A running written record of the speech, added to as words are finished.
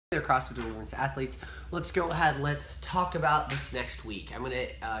They're CrossFit Deliverance athletes. Let's go ahead, let's talk about this next week. I'm going to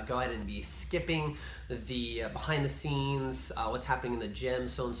go ahead and be skipping the behind the scenes, what's happening in the gym,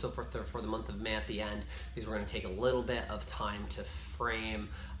 so on and so forth for the month of May at the end, because we're going to take a little bit of time to frame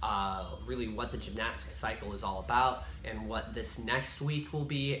really what the gymnastics cycle is all about and what this next week will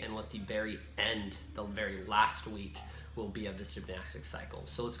be and what the very end, the very last week will be of this gymnastics cycle.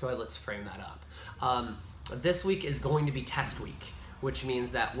 So let's go ahead, let's frame that up. This week is going to be test week, which means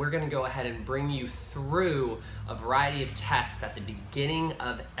that we're going to go ahead and bring you through a variety of tests at the beginning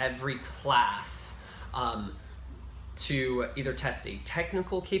of every class to either test a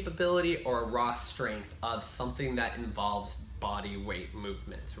technical capability or a raw strength of something that involves body weight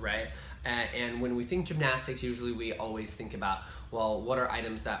movement, right? And when we think gymnastics, usually we always think about, well, what are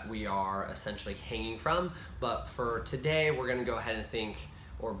items that we are essentially hanging from? But for today, we're going to go ahead and think,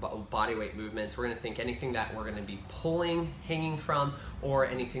 or body weight movements, we're going to think anything that we're going to be pulling, hanging from, or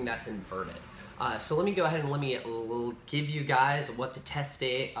anything that's inverted. So let me go ahead and let me give you guys what the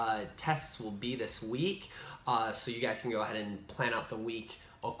tests will be this week, so you guys can go ahead and plan out the week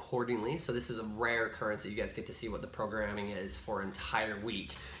accordingly. So this is a rare occurrence that you guys get to see what the programming is for an entire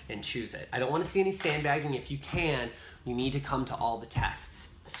week and choose it. I don't want to see any sandbagging. If you can, you need to come to all the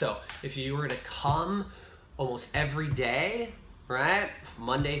tests. So if you were to come almost every day, right,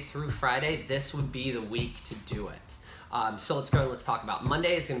 Monday through Friday, this would be the week to do it. So let's go and let's talk about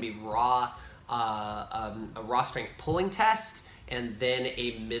Monday. Is going to be a raw strength pulling test, and then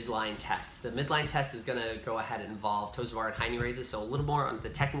a midline test. The midline test is going to go ahead and involve toes to bar and hiney raises, so a little more on the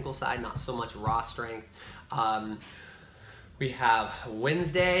technical side, not so much raw strength. We have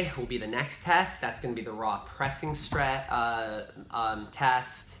Wednesday will be the next test. That's going to be the raw pressing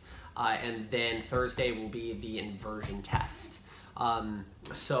test, and then Thursday will be the inversion test.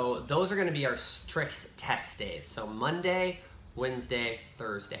 So those are going to be our strict test days. So Monday, Wednesday,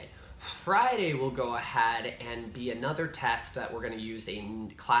 Thursday. Friday will go ahead and be another test that we're going to use a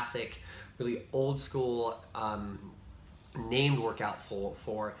classic, really old school named workout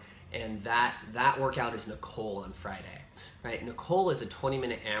for, and that workout is Nicole on Friday. Right? Nicole is a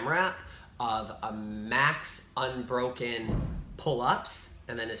 20-minute AMRAP of a max unbroken pull-ups,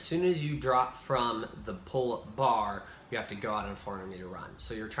 and then as soon as you drop from the pull-up bar, you have to go out on a 400-meter run.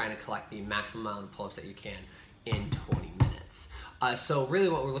 So you're trying to collect the maximum amount of pull-ups that you can in 20 minutes. So really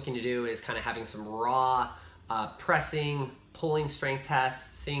what we're looking to do is kind of having some raw pressing, pulling strength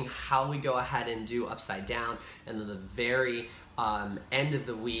tests, seeing how we go ahead and do upside down, and then the very end of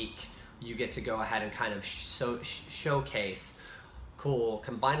the week, you get to go ahead and kind of showcase, cool,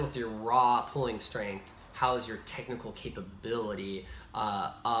 combined with your raw pulling strength, how is your technical capability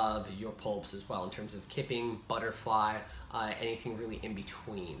of your pull-ups as well in terms of kipping, butterfly, anything really in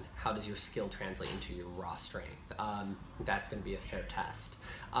between. How does your skill translate into your raw strength? That's going to be a fair test.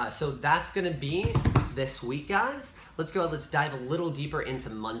 So that's going to be this week, guys. Let's dive a little deeper into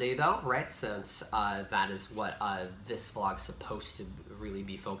Monday though, right? Since that is what this vlog's supposed to really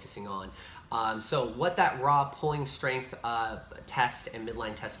be focusing on. So what that raw pulling strength test and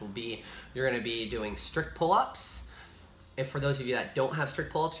midline test will be, you're going to be doing strict pull-ups. If for those of you that don't have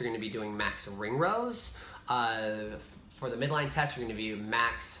strict pull-ups, you're going to be doing max ring rows. For the midline test, you're going to be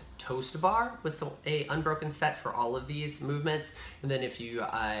max toes to bar with a unbroken set for all of these movements. And then if you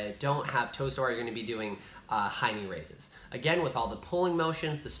don't have toes to bar, you're going to be doing hiney raises. Again, with all the pulling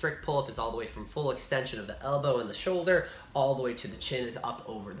motions, the strict pull-up is all the way from full extension of the elbow and the shoulder, all the way to the chin is up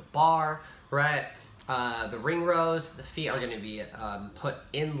over the bar, right? The ring rows, the feet are going to be put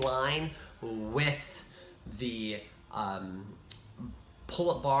in line with the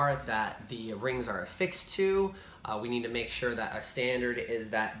pull-up bar that the rings are affixed to. We need to make sure that our standard is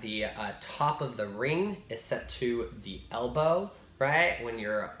that the top of the ring is set to the elbow, right? When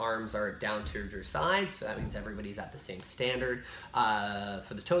your arms are down to your side, so that means everybody's at the same standard.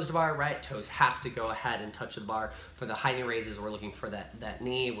 For the toes to bar, right? Toes have to go ahead and touch the bar. For the hiney raises, we're looking for that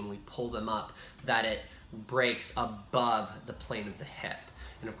knee, when we pull them up, that it breaks above the plane of the hip.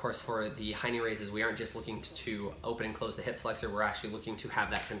 And of course, for the hiney raises, we aren't just looking to open and close the hip flexor, we're actually looking to have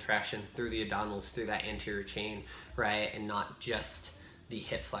that contraction through the abdominals, through that anterior chain, right? And not just the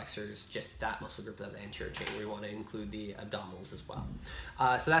hip flexors, just that muscle group of the anterior chain. We want to include the abdominals as well.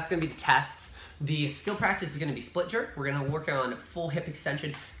 So that's going to be the tests. The skill practice is going to be split jerk. We're going to work on full hip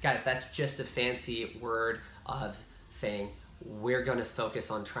extension. Guys, that's just a fancy word of saying we're going to focus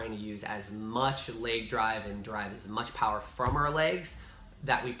on trying to use as much leg drive and drive as much power from our legs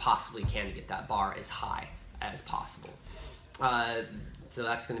that we possibly can to get that bar as high as possible. So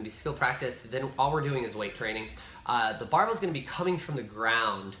that's going to be skill practice. Then all we're doing is weight training. The barbell is going to be coming from the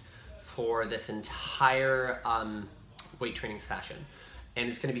ground for this entire weight training session. and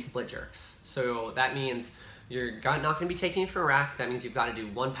it's gonna be split jerks. So that means you're not gonna be taking it from a rack. That means you've gotta do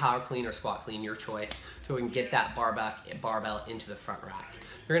one power clean or squat clean, your choice, to get that barbell into the front rack.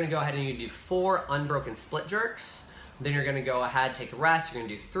 You're gonna go ahead and you do 4 unbroken split jerks. Then you're gonna go ahead, take a rest. You're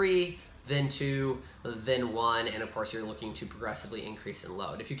gonna do 3, then 2, then 1, and of course you're looking to progressively increase in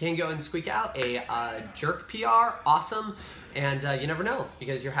load. If you can go and squeak out a jerk PR, awesome, and you never know,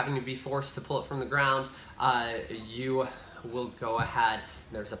 because you're having to be forced to pull it from the ground, you will go ahead,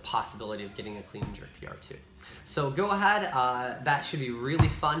 and there's a possibility of getting a clean jerk PR too. So go ahead, that should be really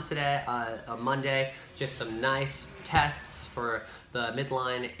fun today, a Monday, just some nice tests for the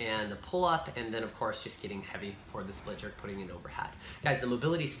midline and the pull-up, and then of course just getting heavy for the split jerk, putting it overhead. Guys, the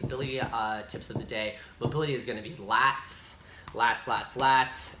mobility stability tips of the day. Mobility is gonna be lats,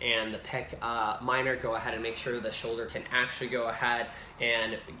 and the pec minor. Go ahead and make sure the shoulder can actually go ahead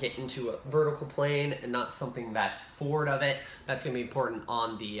and get into a vertical plane and not something that's forward of it. That's gonna be important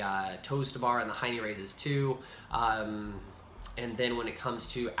on the toes to bar and the hiney raises too. And then when it comes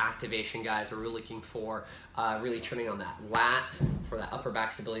to activation, guys, we're really looking for really turning on that lat for that upper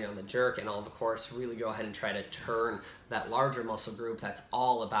back stability on the jerk, and all of course really go ahead and try to turn that larger muscle group that's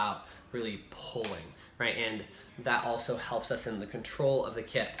all about really pulling, right? And that also helps us in the control of the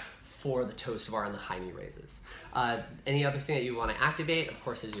kip for the toes to bar and the hiney raises. Any other thing that you want to activate, of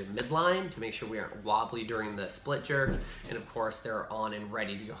course, is your midline to make sure we aren't wobbly during the split jerk, and of course they're on and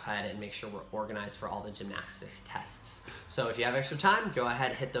ready to go ahead and make sure we're organized for all the gymnastics tests. So if you have extra time, go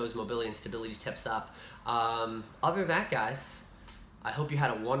ahead, hit those mobility and stability tips up. Other than that, guys, I hope you had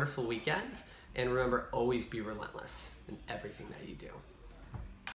a wonderful weekend, and remember, always be relentless in everything that you do.